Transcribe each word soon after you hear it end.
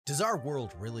Does our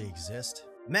world really exist?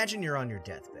 Imagine you're on your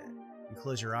deathbed. You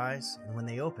close your eyes, and when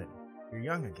they open, you're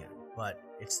young again. But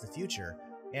it's the future,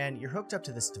 and you're hooked up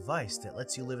to this device that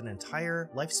lets you live an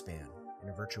entire lifespan in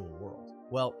a virtual world.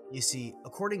 Well, you see,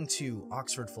 according to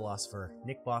Oxford philosopher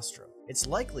Nick Bostrom, it's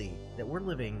likely that we're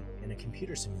living in a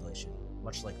computer simulation,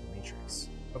 much like the Matrix.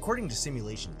 According to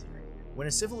simulation theory, when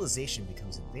a civilization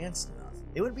becomes advanced enough,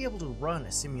 they would be able to run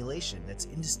a simulation that's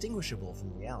indistinguishable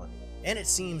from reality. And it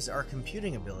seems our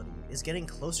computing ability is getting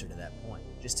closer to that point.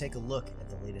 Just take a look at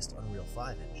the latest Unreal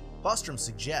 5 engine. Bostrom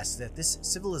suggests that this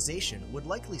civilization would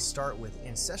likely start with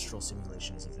ancestral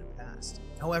simulations of their past.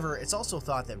 However, it's also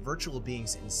thought that virtual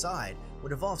beings inside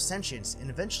would evolve sentience and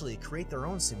eventually create their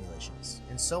own simulations,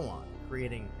 and so on,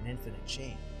 creating an infinite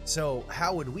chain. So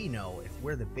how would we know if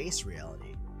we're the base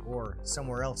reality or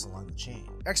somewhere else along the chain?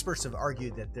 Experts have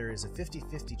argued that there is a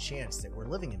 50-50 chance that we're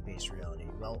living in base reality,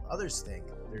 while others think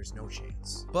there's no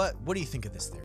chance. But what do you think of this theory?